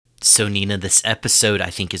So, Nina, this episode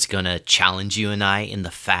I think is going to challenge you and I in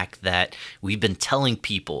the fact that we've been telling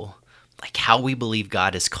people like how we believe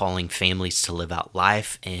God is calling families to live out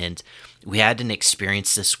life. And we had an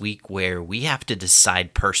experience this week where we have to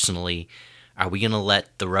decide personally, are we going to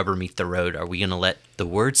let the rubber meet the road? Are we going to let the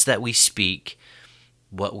words that we speak,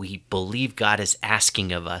 what we believe God is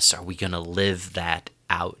asking of us, are we going to live that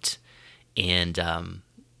out? And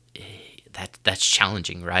that's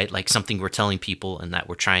challenging, right? Like something we're telling people and that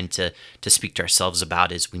we're trying to speak to ourselves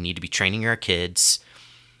about is we need to be training our kids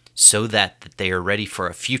so that they are ready for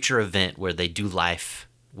a future event where they do life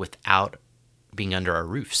without being under our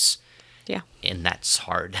roofs. Yeah. And that's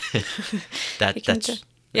hard.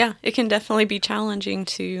 It can definitely be challenging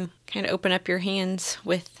to kind of open up your hands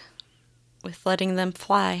with letting them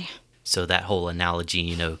fly. So that whole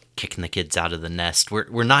analogy, kicking the kids out of the nest,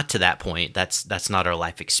 we're not to that point. That's not our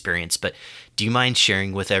life experience. But do you mind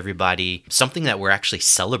sharing with everybody something that we're actually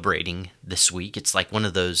celebrating this week? It's like one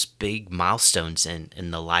of those big milestones in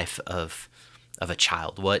the life of a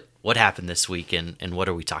child. What happened this week, and what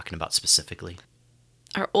are we talking about specifically?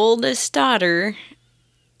 Our oldest daughter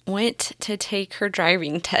went to take her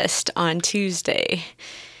driving test on Tuesday,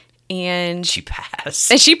 and she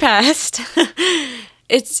passed.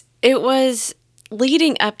 It was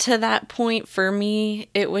leading up to that point for me.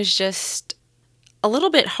 It was just a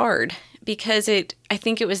little bit hard because I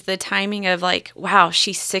think it was the timing of like, wow,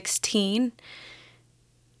 she's 16.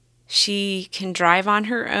 She can drive on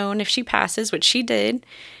her own if she passes, which she did.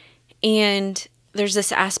 And there's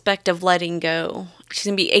this aspect of letting go. She's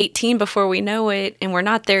going to be 18 before we know it, and we're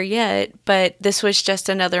not there yet. But this was just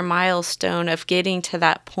another milestone of getting to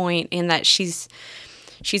that point in that she's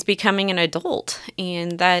becoming an adult,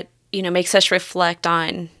 and that, makes us reflect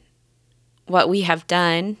on what we have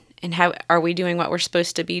done and how are we doing what we're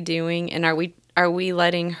supposed to be doing, and are we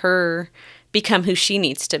letting her become who she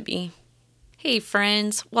needs to be. Hey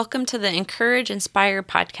friends, welcome to the Encourage Inspire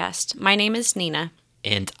podcast. My name is Nina.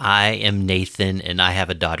 And I am Nathan, and I have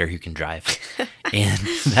a daughter who can drive. And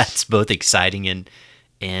that's both exciting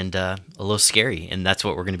and a little scary, and that's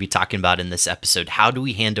what we're going to be talking about in this episode. How do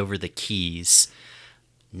we hand over the keys,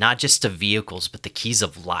 not just to vehicles, but the keys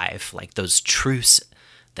of life, like those truths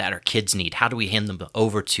that our kids need? How do we hand them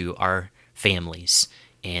over to our families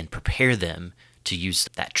and prepare them to use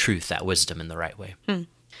that truth, that wisdom in the right way?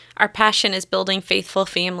 Our passion is building faithful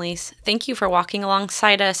families. Thank you for walking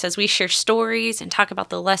alongside us as we share stories and talk about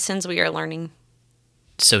the lessons we are learning.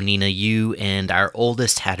 So, Nina, you and our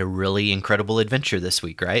oldest had a really incredible adventure this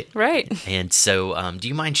week, right? Right. And so do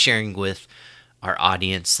you mind sharing with our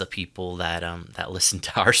audience, the people that listen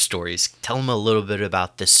to our stories, tell them a little bit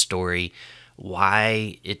about this story,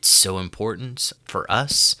 why it's so important for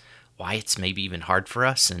us, why it's maybe even hard for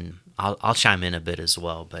us, and I'll chime in a bit as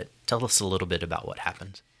well, but tell us a little bit about what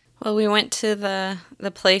happened. Well, we went to the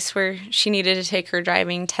place where she needed to take her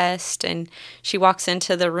driving test, and she walks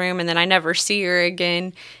into the room, and then I never see her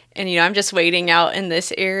again. And, I'm just waiting out in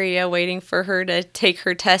this area, waiting for her to take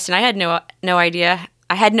her test, and I had no idea.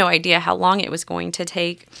 I had no idea how long it was going to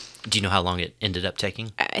take. Do you know how long it ended up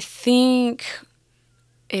taking? I think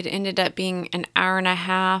it ended up being an hour and a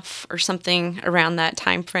half or something around that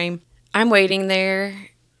time frame. I'm waiting there,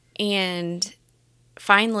 and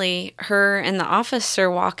finally, her and the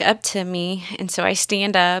officer walk up to me, and so I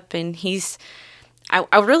stand up, and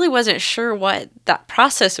I really wasn't sure what that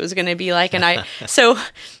process was going to be like, and so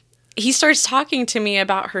he starts talking to me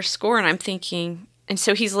about her score, and I'm thinking, and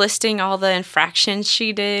so he's listing all the infractions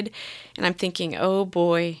she did, and I'm thinking, oh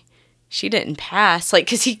boy, she didn't pass,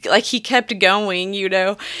 because he kept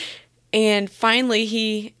going, and finally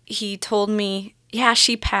he told me, yeah,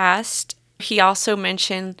 she passed. He also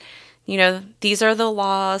mentioned, these are the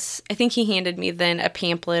laws. I think he handed me then a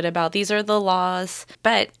pamphlet about these are the laws,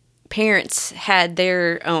 but parents had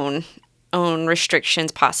their own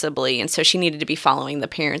restrictions possibly, and so she needed to be following the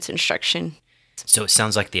parents' instruction. So it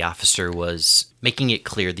sounds like the officer was making it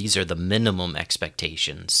clear these are the minimum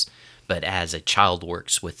expectations, but as a child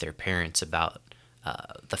works with their parents about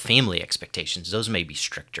the family expectations, those may be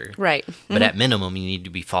stricter. Right. But at minimum, you need to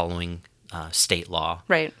be following state law.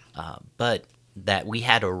 Right. But that we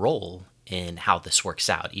had a role in how this works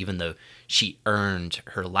out. Even though she earned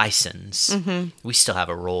her license, we still have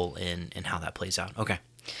a role in how that plays out. Okay.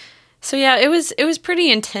 So yeah, it was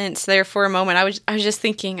pretty intense there for a moment. I was just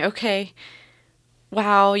thinking, okay,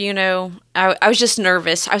 wow, I was just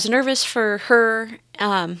nervous. I was nervous for her,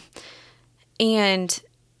 and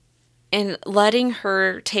letting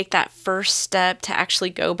her take that first step to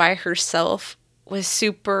actually go by herself was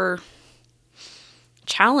super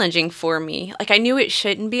challenging for me. I knew it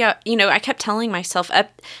shouldn't be. I kept telling myself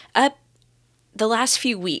up the last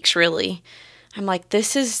few weeks, really, I'm like,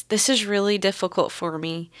 this is really difficult for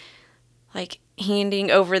me. Like handing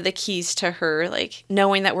over the keys to her, like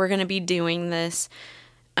knowing that we're going to be doing this.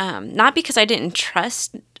 Not because I didn't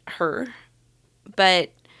trust her,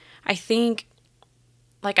 but I think,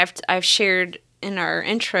 like I've shared in our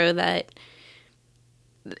intro, that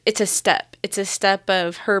it's a step. It's a step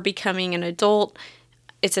of her becoming an adult.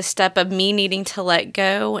 It's a step of me needing to let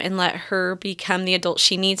go and let her become the adult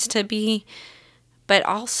she needs to be. But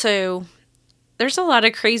also, there's a lot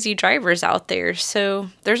of crazy drivers out there. So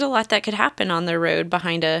there's a lot that could happen on the road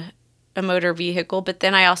behind a motor vehicle. But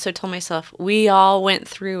then I also told myself, we all went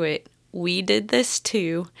through it. We did this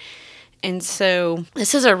too. And so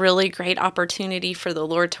this is a really great opportunity for the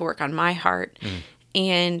Lord to work on my heart.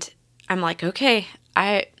 And I'm like, okay,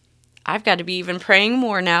 I've got to be even praying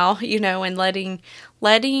more now, and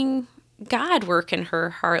letting God work in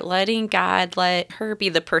her heart, letting God let her be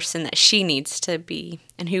the person that she needs to be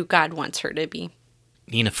and who God wants her to be.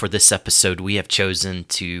 Nina, for this episode, we have chosen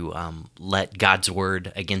to let God's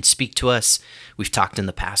word again speak to us. We've talked in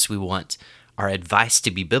the past, we want our advice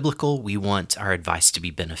to be biblical. We want our advice to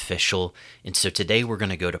be beneficial. And so today we're going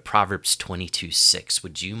to go to Proverbs 22:6.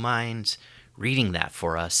 Would you mind reading that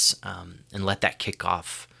for us and let that kick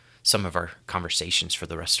off some of our conversations for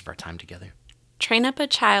the rest of our time together? Train up a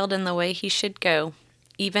child in the way he should go.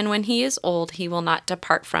 Even when he is old, he will not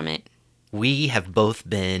depart from it. We have both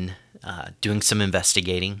been doing some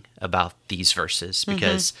investigating about these verses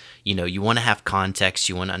because, you want to have context,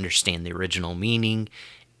 you want to understand the original meaning,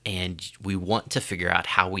 and we want to figure out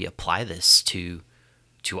how we apply this to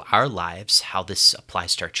our lives, how this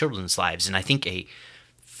applies to our children's lives. And I think a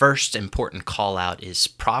first important call out is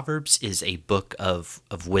Proverbs is a book of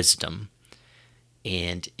wisdom.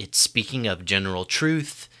 And it's speaking of general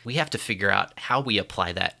truth. We have to figure out how we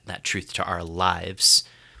apply that truth to our lives.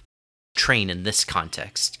 Train in this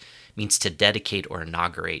context means to dedicate or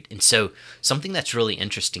inaugurate. And so something that's really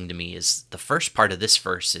interesting to me is the first part of this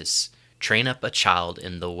verse is train up a child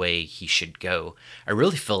in the way he should go. I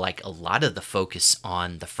really feel like a lot of the focus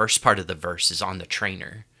on the first part of the verse is on the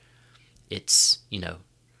trainer. It's,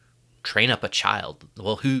 train up a child.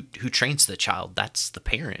 Well, who trains the child? That's the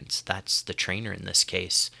parent. That's the trainer in this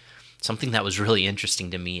case. Something that was really interesting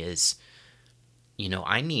to me is, we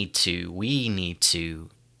need to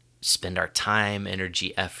spend our time,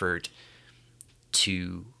 energy, effort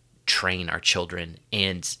to train our children.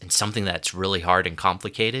 And something that's really hard and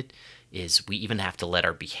complicated is we even have to let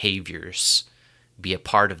our behaviors be a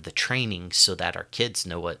part of the training so that our kids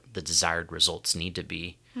know what the desired results need to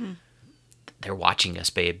be. They're watching us,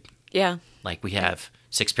 babe. Yeah. Like we have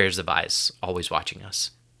 6 pairs of eyes always watching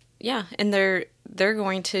us. Yeah, and they're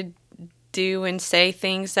going to do and say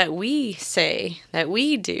things that we say, that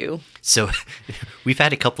we do. So we've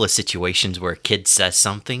had a couple of situations where a kid says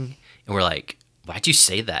something and we're like, why'd you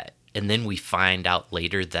say that? And then we find out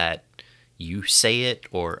later that you say it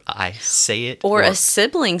or I say it. Or a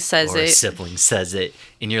sibling says it. Or a sibling says it.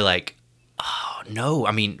 And you're like, oh, no.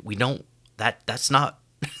 I mean, we don't, that's not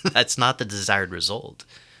the desired result.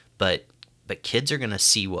 But kids are going to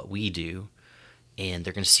see what we do, and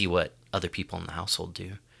they're going to see what other people in the household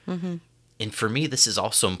do. Mm-hmm. And for me, this is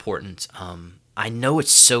also important. I know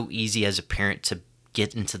it's so easy as a parent to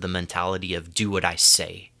get into the mentality of do what I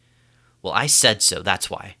say. Well, I said so, that's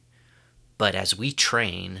why. But as we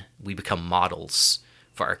train, we become models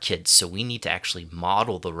for our kids. So we need to actually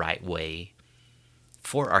model the right way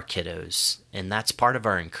for our kiddos. And that's part of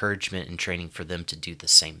our encouragement and training for them to do the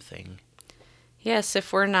same thing. Yes,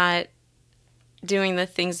 if we're not doing the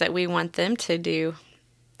things that we want them to do,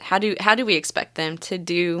 how do we expect them to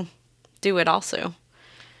do it also?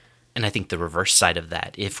 And I think the reverse side of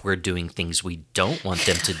that, if we're doing things we don't want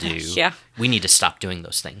them to do, yeah, we need to stop doing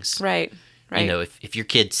those things. Right. If your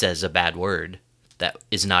kid says a bad word that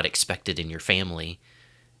is not expected in your family,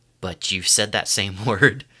 but you've said that same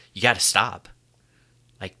word, you got to stop.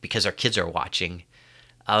 Because our kids are watching.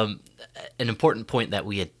 An important point that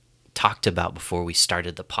we had talked about before we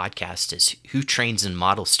started the podcast is who trains and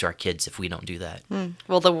models to our kids if we don't do that.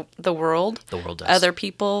 Well, the world. The world does. Other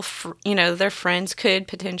people, their friends could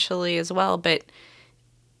potentially as well, but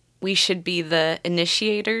we should be the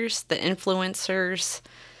initiators, the influencers,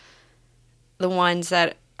 the ones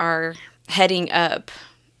that are heading up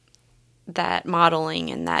that modeling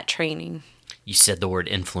and that training. You said the word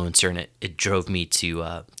influencer, and it drove me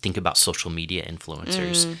to think about social media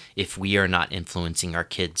influencers. If we are not influencing our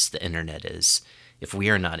kids, the internet is. If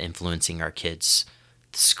we are not influencing our kids,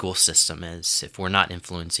 the school system is. If we're not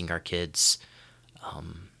influencing our kids,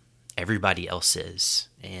 everybody else is.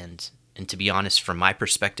 And to be honest, from my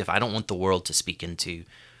perspective, I don't want the world to speak into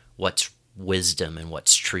what's wisdom and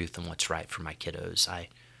what's truth and what's right for my kiddos.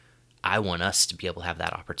 I want us to be able to have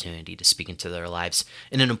that opportunity to speak into their lives.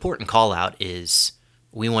 And an important call out is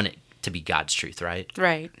we want it to be God's truth, right?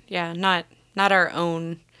 Right. Yeah. Not our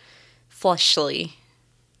own fleshly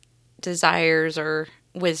desires or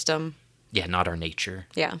wisdom. Yeah, not our nature,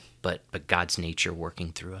 Yeah. but God's nature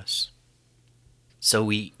working through us. So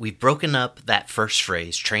we've broken up that first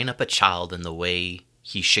phrase, train up a child in the way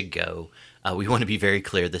he should go. We want to be very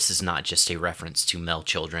clear, this is not just a reference to male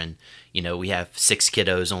children. You know, we have 6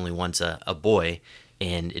 kiddos, only one's a boy,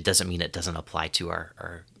 and it doesn't mean it doesn't apply to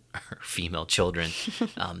our female children.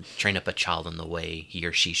 Train up a child in the way he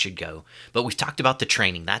or she should go. But we've talked about the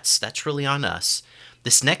training. That's really on us.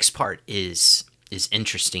 This next part is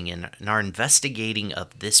interesting. In our investigating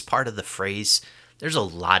of this part of the phrase, there's a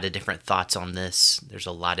lot of different thoughts on this. There's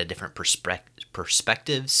a lot of different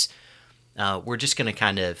perspectives. We're just going to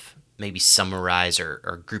kind of maybe summarize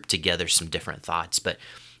or group together some different thoughts. But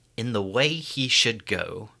in the way he should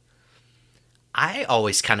go, I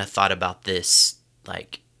always kind of thought about this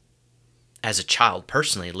like as a child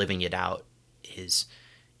personally living it out is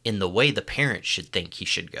in the way the parent should think he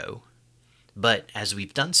should go. But as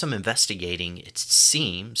we've done some investigating,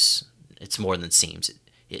 it's more than seems.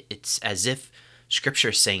 It's as if Scripture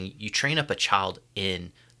is saying you train up a child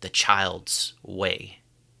in the child's way.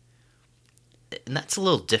 And that's a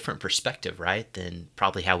little different perspective, right, than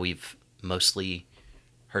probably how we've mostly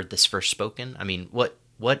heard this first spoken. I mean, what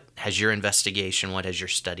has your investigation, what has your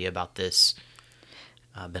study about this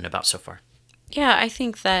been about so far? Yeah, I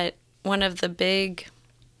think that one of the big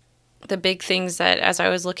things that as I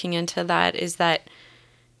was looking into that is that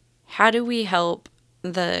how do we help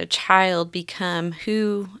the child become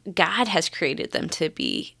who God has created them to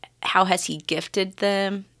be? How has he gifted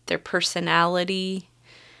them? Their personality?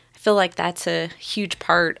 I feel like that's a huge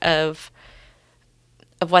part of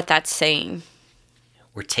what that's saying.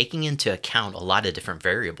 We're taking into account a lot of different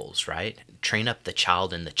variables, right? Train up the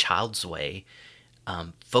child in the child's way,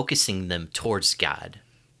 focusing them towards God.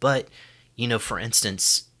 But, you know, for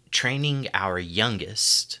instance, training our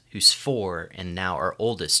youngest, who's 4, and now our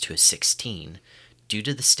oldest, who is 16, due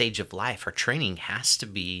to the stage of life, our training has to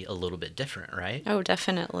be a little bit different, right? Oh,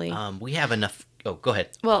 definitely. We have enough. Oh, go ahead.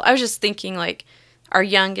 Well, I was just thinking, like, our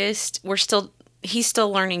youngest, he's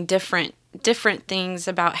still learning different things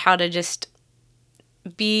about how to just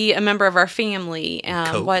be a member of our family.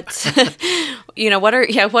 What's, what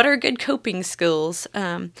are good coping skills?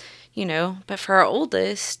 But for our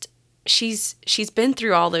oldest, she's been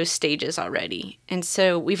through all those stages already. And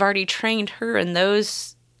so we've already trained her in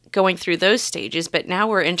going through those stages, but now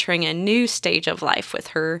we're entering a new stage of life with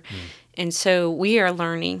her. And so we are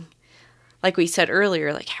learning, like we said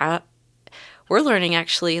earlier, like how we're learning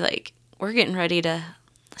actually, like we're getting ready to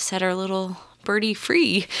set our little birdie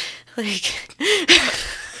free. Like,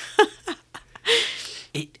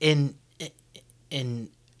 in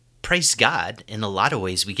praise God, in a lot of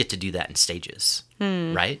ways, we get to do that in stages,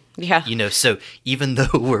 right? Yeah. You know, so even though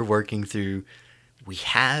we're working through, we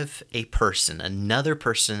have another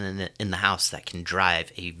person in the house that can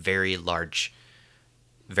drive a very large,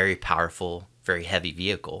 very powerful, very heavy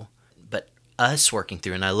vehicle. But us working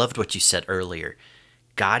through, and I loved what you said earlier,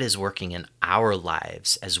 God is working in our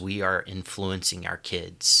lives as we are influencing our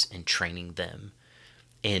kids and training them.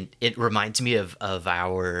 And it reminds me of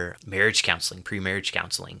our marriage counseling, pre-marriage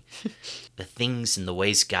counseling. The things and the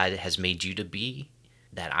ways God has made you to be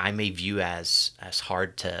that I may view as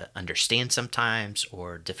hard to understand sometimes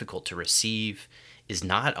or difficult to receive is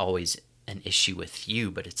not always an issue with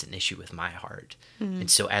you, but it's an issue with my heart. Mm-hmm.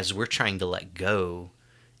 And so as we're trying to let go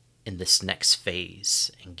in this next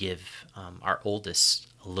phase and give our oldest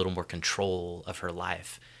a little more control of her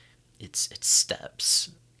life, it's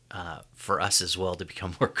steps for us as well to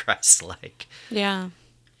become more Christ-like. Yeah.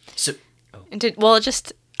 So,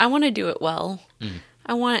 I want to do it well. Mm.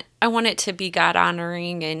 I want it to be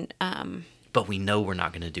God-honoring and. But we know we're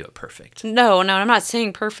not going to do it perfect. No, I'm not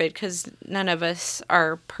saying perfect because none of us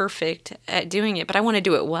are perfect at doing it. But I want to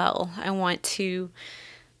do it well. I want to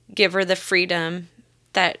give her the freedom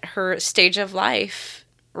that her stage of life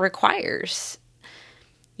requires.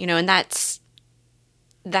 And that's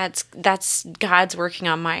God's working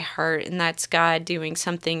on my heart, and that's God doing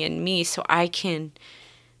something in me so I can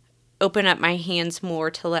open up my hands more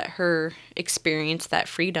to let her experience that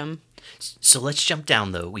freedom. So let's jump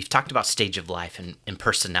down, though. We've talked about stage of life and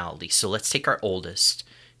personality. So let's take our oldest,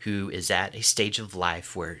 who is at a stage of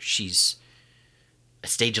life where she's a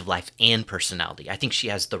stage of life and personality. I think she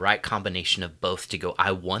has the right combination of both to go,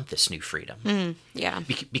 I want this new freedom. Yeah.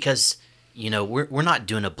 Because we're not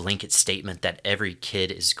doing a blanket statement that every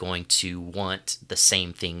kid is going to want the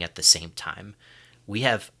same thing at the same time. We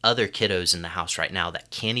have other kiddos in the house right now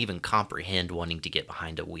that can't even comprehend wanting to get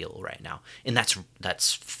behind a wheel right now. And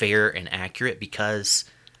that's fair and accurate because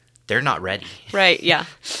they're not ready. Right, yeah.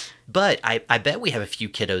 But I bet we have a few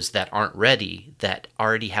kiddos that aren't ready that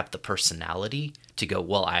already have the personality to go,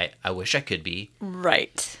 well, I wish I could be.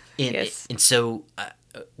 Right. And, Yes. and so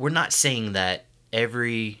we're not saying that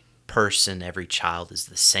every person, every child is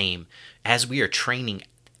the same. As we are training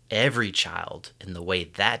every child in the way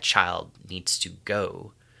that child needs to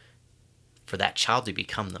go for that child to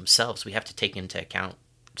become themselves, we have to take into account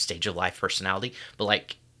stage of life, personality. But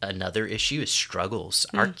like another issue is struggles.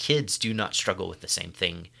 Our kids do not struggle with the same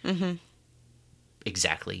thing. Mm-hmm.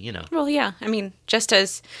 Exactly. Well, yeah. I mean, just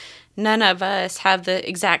as none of us have the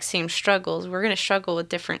exact same struggles, we're going to struggle with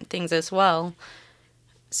different things as well.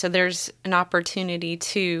 So there's an opportunity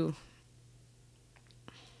to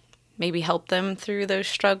maybe help them through those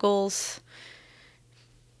struggles.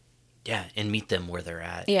 Yeah, and meet them where they're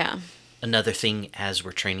at. Yeah. Another thing as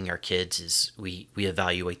we're training our kids is we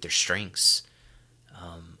evaluate their strengths.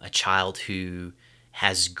 A child who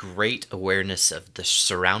has great awareness of the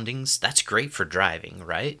surroundings, that's great for driving,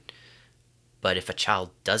 right? But if a child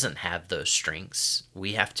doesn't have those strengths,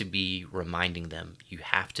 we have to be reminding them, you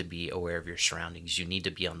have to be aware of your surroundings. You need to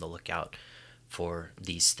be on the lookout for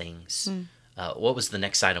these things. What was the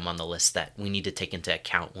next item on the list that we need to take into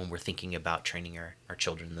account when we're thinking about training our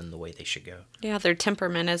children in the way they should go? Yeah, their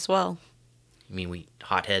temperament as well. I mean, we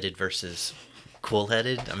hot-headed versus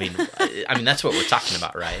cool-headed? I mean, that's what we're talking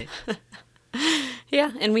about, right?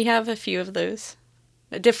 Yeah, and we have a few of those.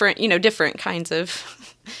 Different kinds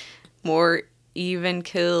of more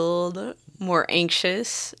even-keeled, more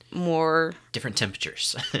anxious, more... Different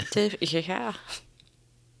temperatures. Yeah.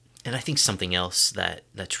 And I think something else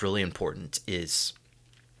that's really important is,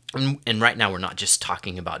 and right now we're not just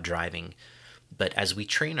talking about driving, but as we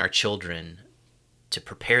train our children to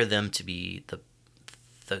prepare them to be the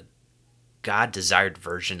God-desired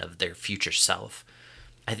version of their future self,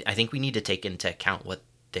 I think we need to take into account what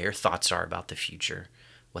their thoughts are about the future,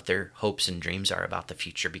 what their hopes and dreams are about the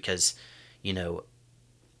future, because,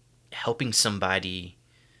 helping somebody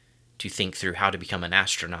to think through how to become an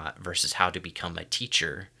astronaut versus how to become a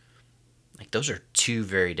teacher, like those are two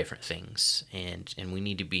very different things. And we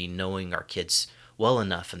need to be knowing our kids well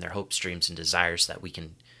enough and their hopes, dreams, and desires that we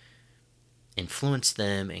can influence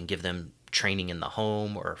them and give them training in the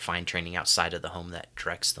home or find training outside of the home that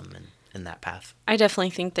directs them in that path. I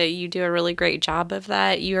definitely think that you do a really great job of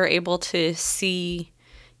that. You are able to see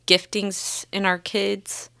giftings in our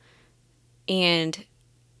kids, and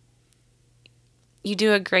you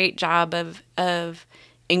do a great job of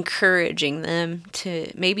encouraging them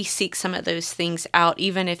to maybe seek some of those things out,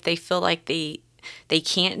 even if they feel like they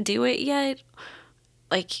can't do it yet.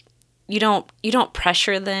 Like you don't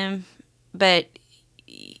pressure them, but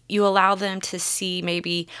you allow them to see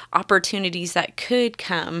maybe opportunities that could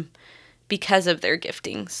come because of their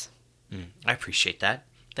giftings. I appreciate that.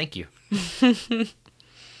 Thank you.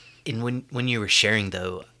 And when you were sharing,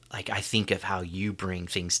 though, like I think of how you bring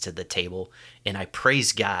things to the table, and I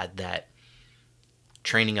praise God that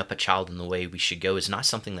training up a child in the way we should go is not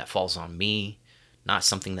something that falls on me, not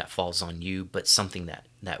something that falls on you, but something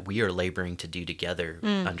that we are laboring to do together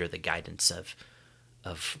under the guidance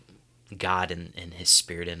of God and His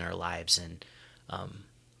Spirit in our lives. And,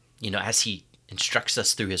 as He instructs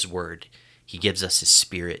us through His Word, He gives us His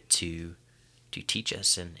Spirit to teach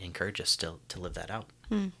us and encourage us to live that out.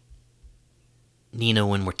 Nina,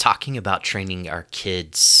 when we're talking about training our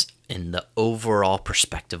kids in the overall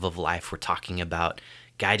perspective of life, we're talking about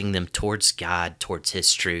guiding them towards God, towards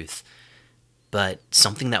His truth. But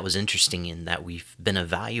something that was interesting in that we've been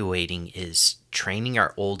evaluating is training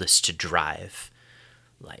our oldest to drive.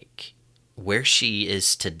 Like, where she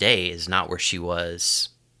is today is not where she was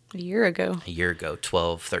A year ago,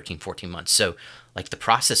 12, 13, 14 months. So, like, the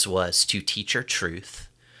process was to teach her truth.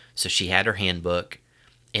 So she had her handbook.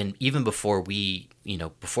 And even before we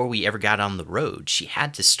ever got on the road, she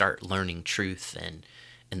had to start learning truth and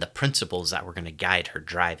the principles that were going to guide her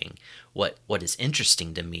driving. What is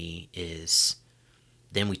interesting to me is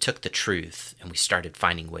then we took the truth and we started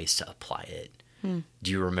finding ways to apply it.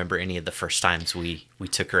 Do you remember any of the first times we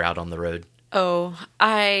took her out on the road? Oh,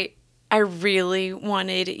 I really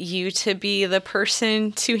wanted you to be the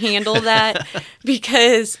person to handle that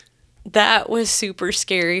because that was super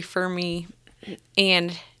scary for me.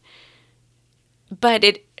 But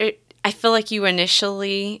I feel like you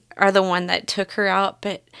initially are the one that took her out,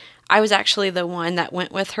 but I was actually the one that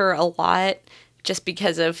went with her a lot just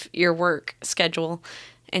because of your work schedule.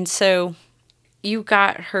 And so you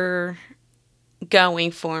got her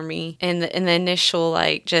going for me in the initial,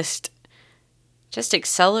 like, just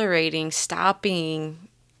accelerating, stopping,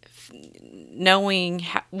 knowing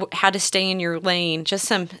how to stay in your lane, just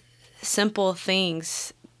some simple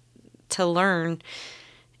things to learn.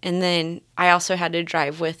 And then I also had to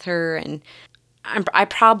drive with her, and I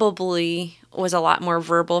probably was a lot more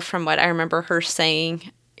verbal from what I remember her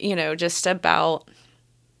saying, just about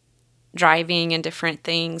driving and different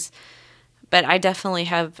things. But I definitely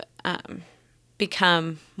have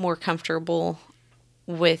become more comfortable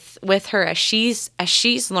with her as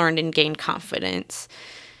she's learned and gained confidence.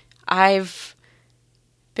 I've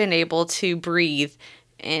been able to breathe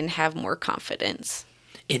and have more confidence.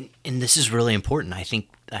 And this is really important. I think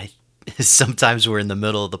sometimes we're in the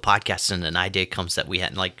middle of the podcast and an idea comes that we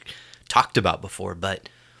hadn't talked about before. But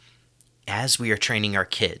as we are training our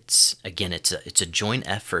kids, again, it's a joint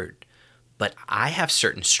effort. But I have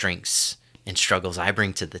certain strengths and struggles I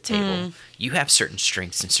bring to the table. You have certain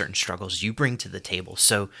strengths and certain struggles you bring to the table.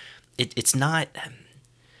 So it's not.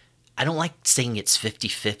 I don't like saying it's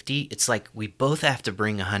 50-50. It's like we both have to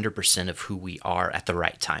bring 100% of who we are at the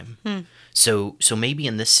right time. So maybe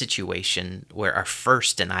in this situation where our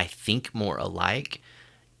first and I think more alike,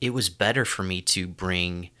 it was better for me to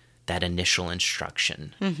bring that initial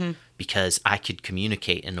instruction because I could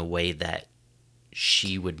communicate in a way that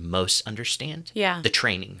she would most understand. Yeah. The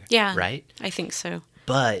training. Yeah. Right? I think so.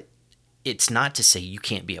 But it's not to say you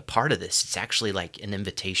can't be a part of this. It's actually like an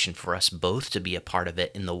invitation for us both to be a part of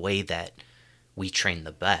it in the way that we train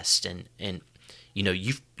the best. And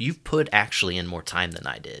you've put actually in more time than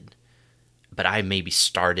I did, but I maybe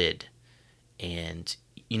started, and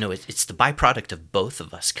it's the byproduct of both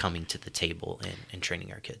of us coming to the table and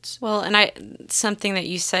training our kids. Well, and something that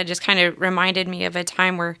you said just kind of reminded me of a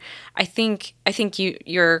time where I think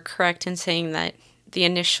you're correct in saying that the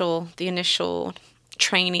initial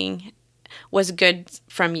training was good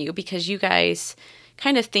from you because you guys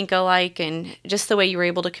kind of think alike, and just the way you were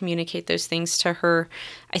able to communicate those things to her,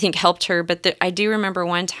 I think helped her. But I do remember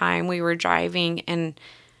one time we were driving, and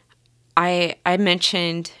I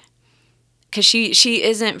mentioned, because she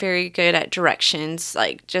isn't very good at directions,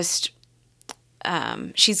 like just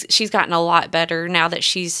she's gotten a lot better now that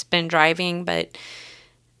she's been driving, but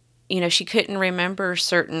she couldn't remember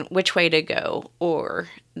which way to go or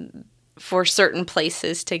for certain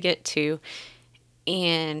places to get to.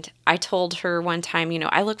 And I told her one time,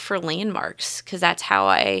 I look for landmarks because that's how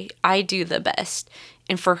I do the best.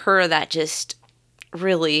 And for her, that just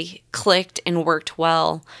really clicked and worked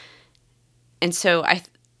well. And so I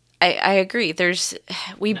agree.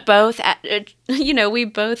 We both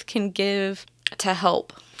can give to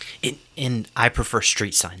help. And I prefer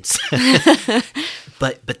street signs.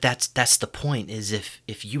 But that's the point, is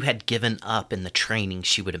if you had given up in the training,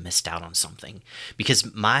 she would have missed out on something. Because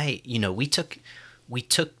we took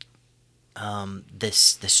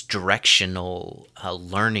this directional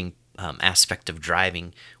learning aspect of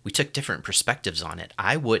driving. We took different perspectives on it.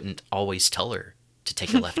 I wouldn't always tell her to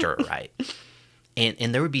take a left or a right.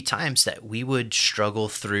 And there would be times that we would struggle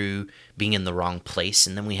through being in the wrong place,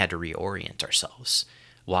 and then we had to reorient ourselves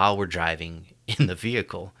while we're driving in the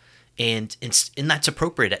vehicle. And that's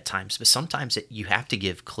appropriate at times, but sometimes you have to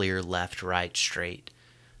give clear left, right, straight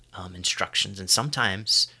instructions. And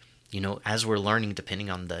sometimes, as we're learning, depending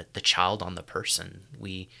on the child, on the person,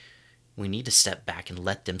 we need to step back and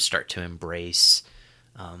let them start to embrace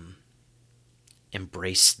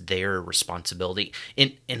their responsibility.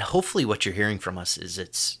 And hopefully what you're hearing from us is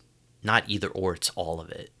it's not either or, it's all of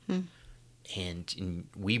it. And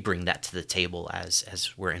we bring that to the table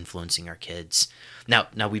as we're influencing our kids.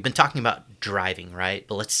 Now we've been talking about driving, right?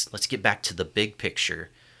 But let's get back to the big picture.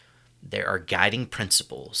 There are guiding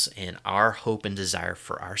principles, and our hope and desire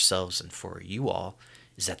for ourselves and for you all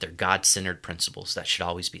is that they're God-centered principles that should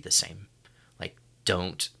always be the same. Like,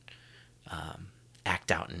 don't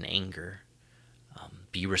act out in anger.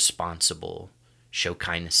 Be responsible, show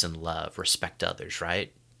kindness and love, respect others,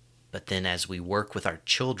 right? But then as we work with our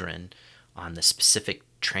children on the specific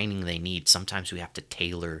training they need, sometimes we have to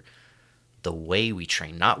tailor the way we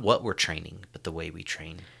train, not what we're training, but the way we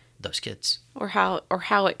train those kids. Or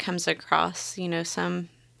how it comes across.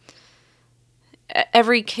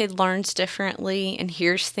 Every kid learns differently and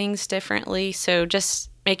hears things differently. So just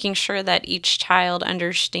making sure that each child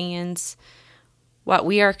understands what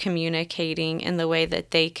we are communicating in the way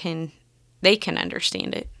that they can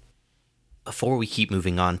understand it. Before we keep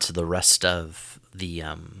moving on to the rest of the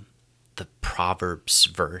Proverbs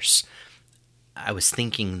verse, I was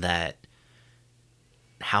thinking that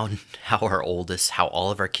how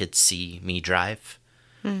all of our kids see me drive,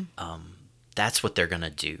 that's what they're going to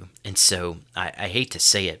do. And so I hate to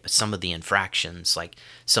say it, but some of the infractions, like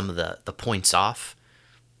some of the points off,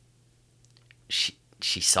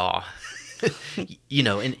 she saw, you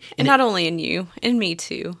know, And not only in you, in me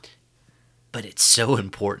too. but it's so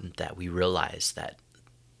important that we realize that,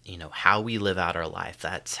 you know, how we live out our life,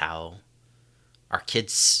 that's how our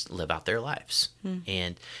kids live out their lives.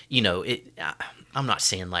 And, you know, I'm not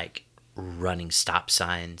saying like running stop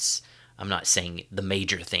signs. I'm not saying the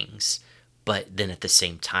major things, but then at the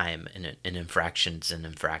same time, an infraction is an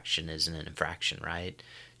infraction is an infraction, right?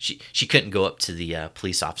 She couldn't go up to the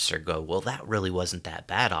police officer and go, well, that really wasn't that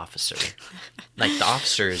bad, officer. Like, the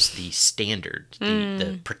officer is the standard,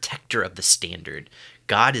 the protector of the standard.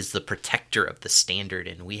 God is the protector of the standard,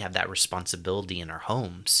 and we have that responsibility in our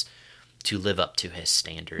homes to live up to his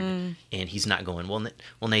standard. And he's not going, well,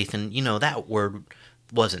 Nathan, you know, that word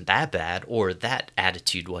wasn't that bad, or that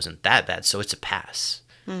attitude wasn't that bad, so it's a pass.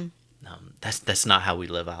 That's not how we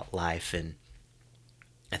live out life. And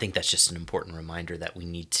I think that's just an important reminder that we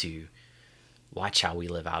need to watch how we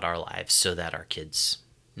live out our lives so that our kids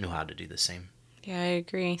know how to do the same. Yeah, I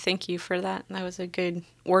agree. Thank you for that. That was a good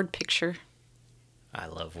word picture. I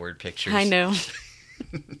love word pictures. I know.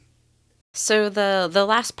 So the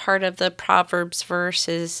last part of the Proverbs verse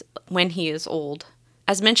is when he is old.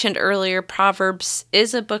 As mentioned earlier, Proverbs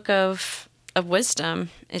is a book of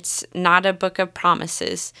wisdom. It's not a book of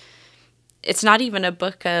promises. It's not even a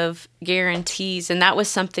book of guarantees. And that was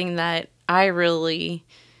something that I really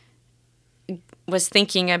was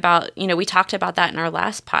thinking about. You know, we talked about that in our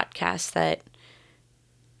last podcast, that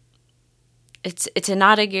it's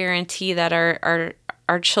not a guarantee that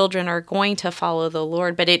our children are going to follow the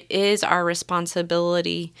Lord, but it is our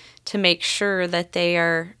responsibility to make sure that they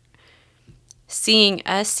are seeing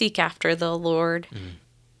us seek after the Lord,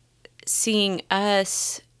 seeing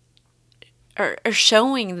us, or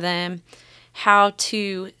showing them how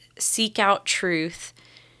to seek out truth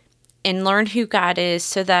and learn who God is,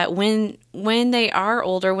 so that when they are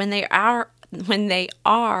older, when they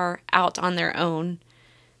are out on their own,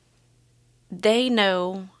 they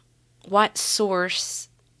know what source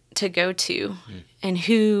to go to and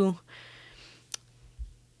who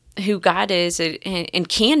God is and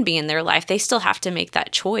can be in their life. They still have to make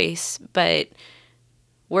that choice, but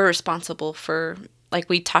we're responsible for, like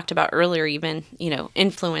we talked about earlier, even, you know,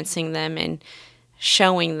 influencing them and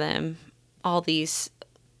showing them all these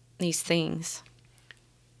things.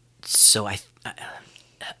 So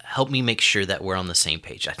help me make sure that we're on the same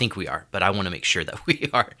page. I think we are, but I want to make sure that we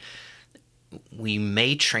are. We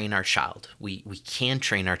may train our child. We can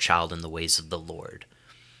train our child in the ways of the Lord.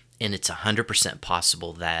 And it's 100%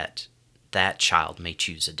 possible that that child may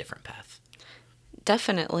choose a different path.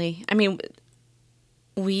 Definitely. I mean,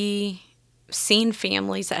 we've seen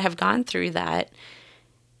families that have gone through that.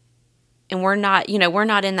 And we're not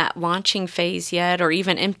in that launching phase yet, or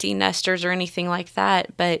even empty nesters or anything like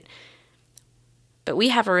that. But we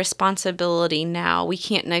have a responsibility now. We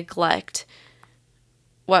can't neglect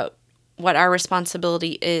what our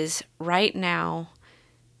responsibility is right now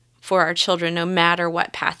for our children, no matter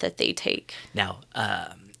what path that they take. Now,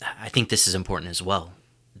 I think this is important as well.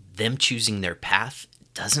 Them choosing their path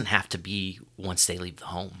doesn't have to be once they leave the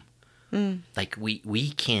home. Like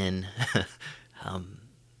we can, and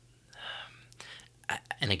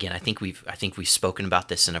again, I think we've spoken about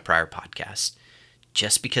this in a prior podcast.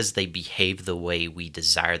 Just because they behave the way we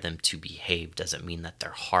desire them to behave doesn't mean that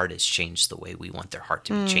their heart is changed the way we want their heart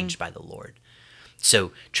to be changed by the Lord.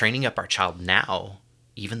 So training up our child now,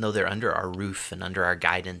 even though they're under our roof and under our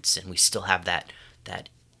guidance, and we still have that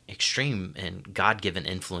extreme and God-given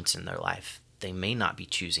influence in their life, they may not be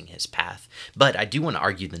choosing his path. But I do want to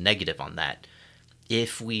argue the negative on that.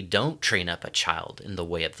 If we don't train up a child in the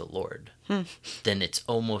way of the Lord, then it's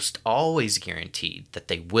almost always guaranteed that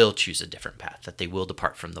they will choose a different path, that they will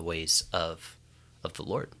depart from the ways of the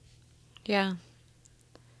Lord. Yeah.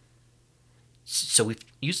 So we've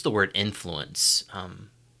used the word influence.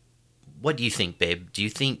 What do you think, babe? Do you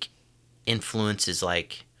think influence is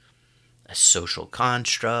like a social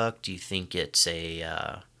construct? Do you think it's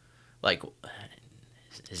a,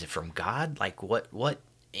 is it from God? Like what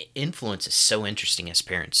influence is so interesting as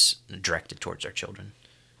parents directed towards our children?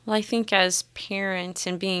 Well, I think as parents,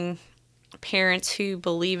 and being parents who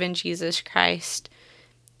believe in Jesus Christ,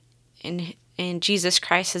 and Jesus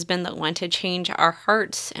Christ has been the one to change our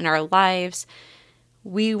hearts and our lives,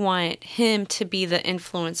 we want him to be the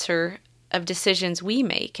influencer of decisions we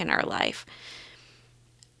make in our life.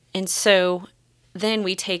 And so then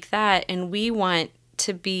we take that and we want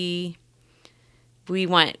we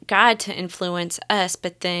want God to influence us,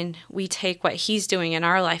 but then we take what He's doing in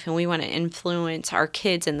our life and we want to influence our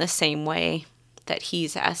kids in the same way that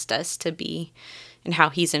He's asked us to be and how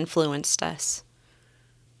He's influenced us.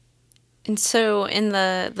 And so in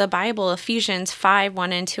the Bible, Ephesians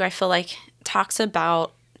 5:1-2, I feel like talks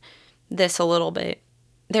about this a little bit.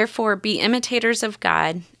 Therefore, be imitators of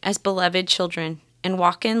God as beloved children, and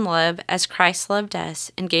walk in love as Christ loved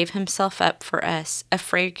us and gave Himself up for us, a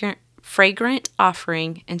fragrant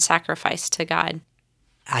offering and sacrifice to God.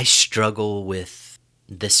 I struggle with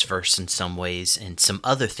this verse in some ways and some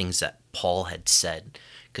other things that Paul had said,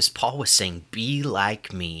 because Paul was saying, be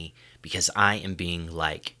like me because I am being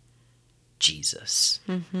like Jesus.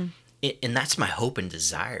 Mm-hmm. And that's my hope and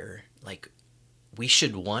desire. Like, we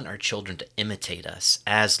should want our children to imitate us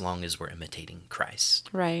as long as we're imitating Christ.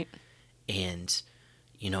 Right. And,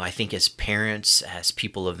 I think as parents, as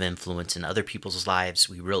people of influence in other people's lives,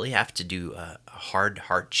 we really have to do a hard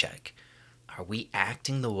heart check. Are we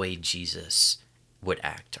acting the way Jesus would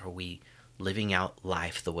act? Are we living out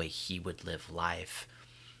life the way He would live life?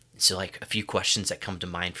 So, like, a few questions that come to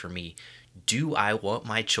mind for me. Do I want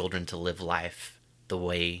my children to live life the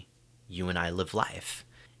way you and I live life?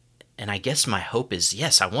 And I guess my hope is,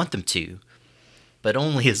 yes, I want them to, but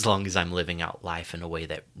only as long as I'm living out life in a way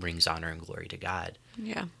that brings honor and glory to God.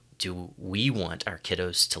 Yeah. Do we want our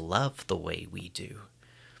kiddos to love the way we do?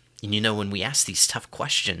 And when we ask these tough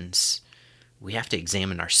questions, we have to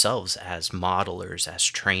examine ourselves as modelers, as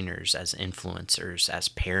trainers, as influencers, as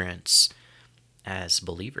parents, as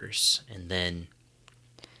believers. And then,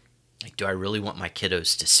 do I really want my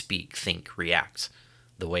kiddos to speak, think, react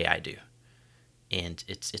the way I do? And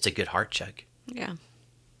it's a good heart check. Yeah.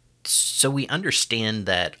 So we understand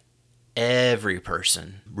that every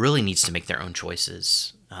person really needs to make their own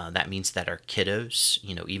choices. That means that our kiddos,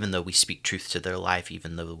 even though we speak truth to their life,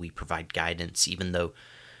 even though we provide guidance, even though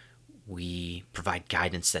we provide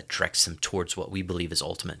guidance that directs them towards what we believe is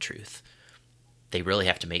ultimate truth, they really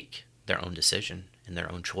have to make their own decision and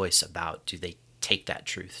their own choice about, do they take that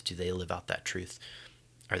truth? Do they live out that truth?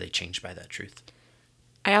 Are they changed by that truth?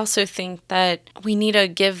 I also think that we need to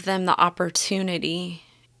give them the opportunity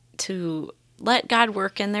to let God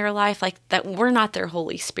work in their life, like that we're not their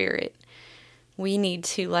Holy Spirit. We need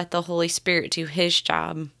to let the Holy Spirit do His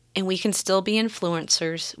job. And we can still be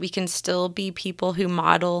influencers. We can still be people who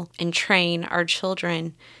model and train our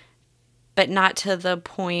children, but not to the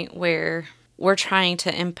point where we're trying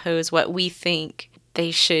to impose what we think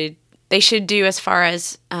they should do as far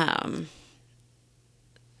as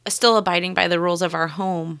still abiding by the rules of our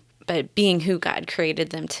home, but being who God created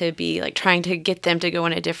them to be, like trying to get them to go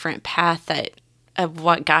in a different path of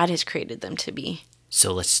what God has created them to be.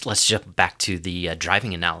 So let's jump back to the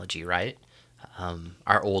driving analogy, right?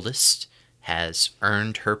 Our oldest has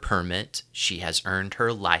earned her permit. She has earned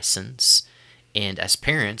her license. And as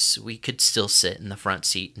parents, we could still sit in the front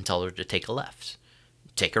seat and tell her to take a left,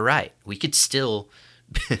 take a right. We could still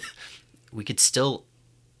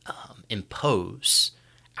impose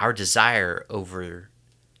our desire over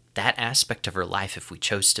that aspect of her life if we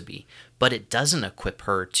chose to be. But it doesn't equip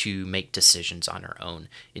her to make decisions on her own.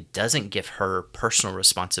 It doesn't give her personal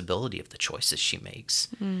responsibility of the choices she makes.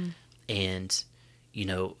 Mm. And,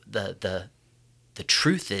 the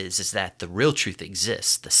truth is that the real truth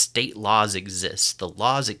exists. The state laws exist. The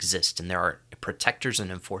laws exist, and there are protectors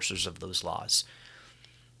and enforcers of those laws.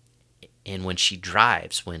 And when she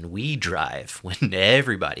drives, when we drive, when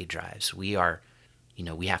everybody drives, we are,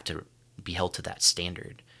 we have to be held to that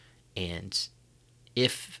standard. And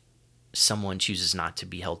if someone chooses not to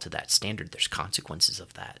be held to that standard, there's consequences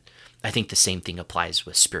of that. I think the same thing applies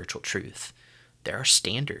with spiritual truth. There are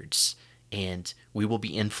standards, and we will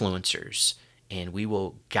be influencers, and we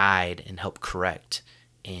will guide and help correct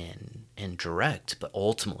and direct, but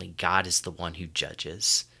ultimately God is the one who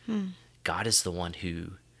judges. God is the one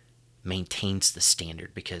who maintains the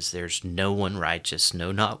standard, because there's no one righteous,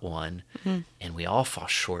 no, not one, and we all fall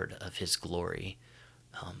short of His glory.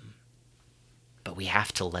 But we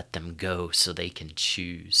have to let them go so they can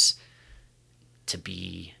choose to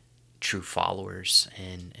be true followers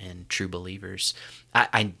and true believers.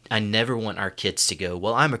 I never want our kids to go,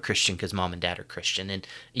 well, I'm a Christian because mom and dad are Christian. And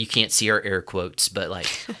you can't see our air quotes, but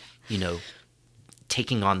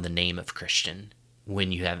taking on the name of Christian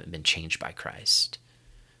when you haven't been changed by Christ.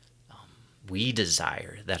 We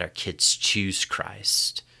desire that our kids choose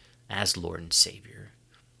Christ as Lord and Savior.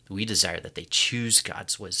 We desire that they choose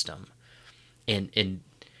God's wisdom. And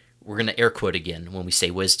we're going to air quote again when we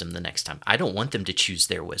say wisdom the next time. I don't want them to choose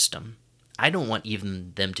their wisdom. I don't want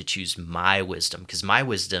even them to choose my wisdom, because my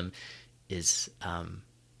wisdom is a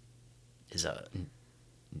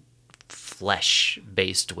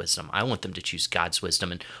flesh-based wisdom. I want them to choose God's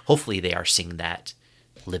wisdom, and hopefully they are seeing that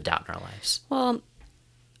lived out in our lives. Well,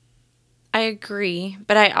 I agree,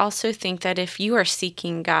 but I also think that if you are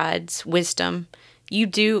seeking God's wisdom, you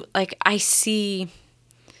do, like, I feel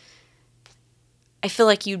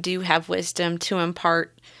like you do have wisdom to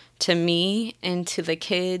impart to me and to the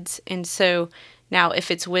kids. And so now if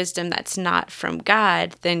it's wisdom that's not from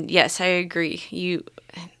God, then yes, I agree.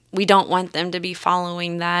 We don't want them to be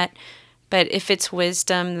following that. But if it's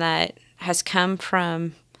wisdom that has come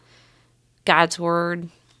from God's word,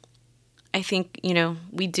 I think,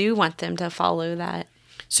 we do want them to follow that.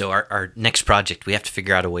 So our next project, we have to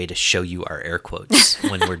figure out a way to show you our air quotes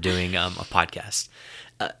when we're doing a podcast.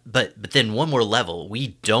 But then one more level,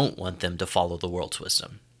 we don't want them to follow the world's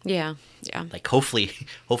wisdom. Yeah. Like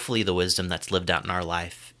hopefully the wisdom that's lived out in our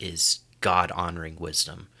life is God honoring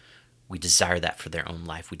wisdom. We desire that for their own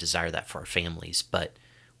life. We desire that for our families, but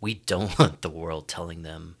we don't want the world telling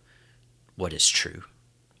them what is true,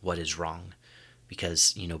 what is wrong,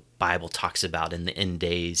 because Bible talks about in the end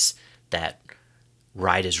days that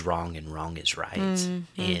right is wrong and wrong is right,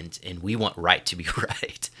 and we want right to be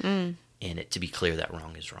right, and it to be clear that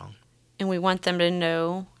wrong is wrong. And we want them to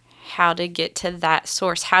know how to get to that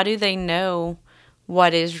source. How do they know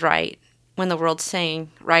what is right when the world's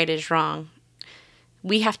saying right is wrong?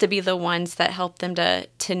 We have to be the ones that help them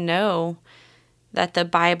to know that the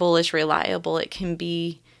Bible is reliable. It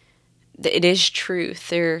is truth.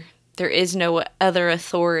 There is no other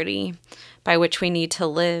authority by which we need to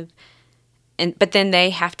live. But then they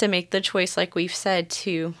have to make the choice, like we've said,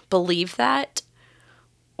 to believe that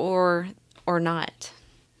or not.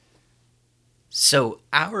 So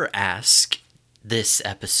our ask this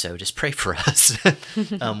episode is pray for us.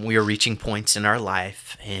 We are reaching points in our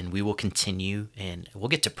life, and we will continue, and we'll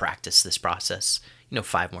get to practice this process,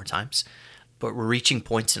 5 more times. But we're reaching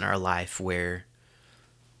points in our life where,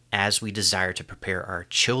 as we desire to prepare our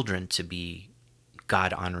children to be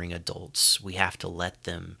God-honoring adults, we have to let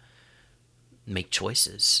them make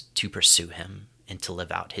choices to pursue Him and to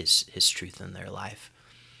live out His truth in their life.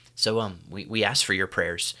 So we ask for your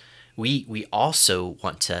prayers. We also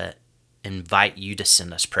want to invite you to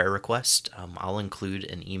send us prayer requests. I'll include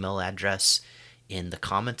an email address in the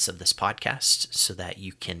comments of this podcast so that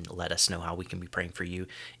you can let us know how we can be praying for you.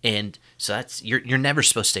 And so that's you're never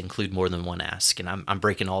supposed to include more than one ask. And I'm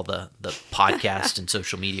breaking all the podcast and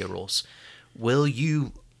social media rules. Will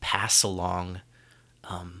you pass along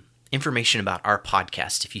information about our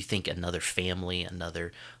podcast if you think another family,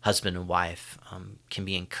 another husband and wife can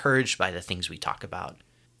be encouraged by the things we talk about?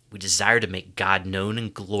 We desire to make God known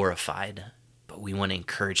and glorified, but we want to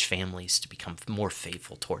encourage families to become more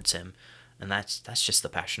faithful towards Him. And that's just the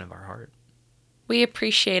passion of our heart. We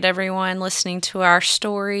appreciate everyone listening to our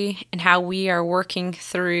story and how we are working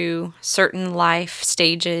through certain life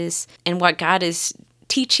stages and what God is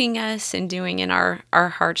teaching us and doing in our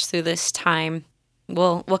hearts through this time.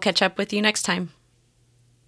 We'll catch up with you next time.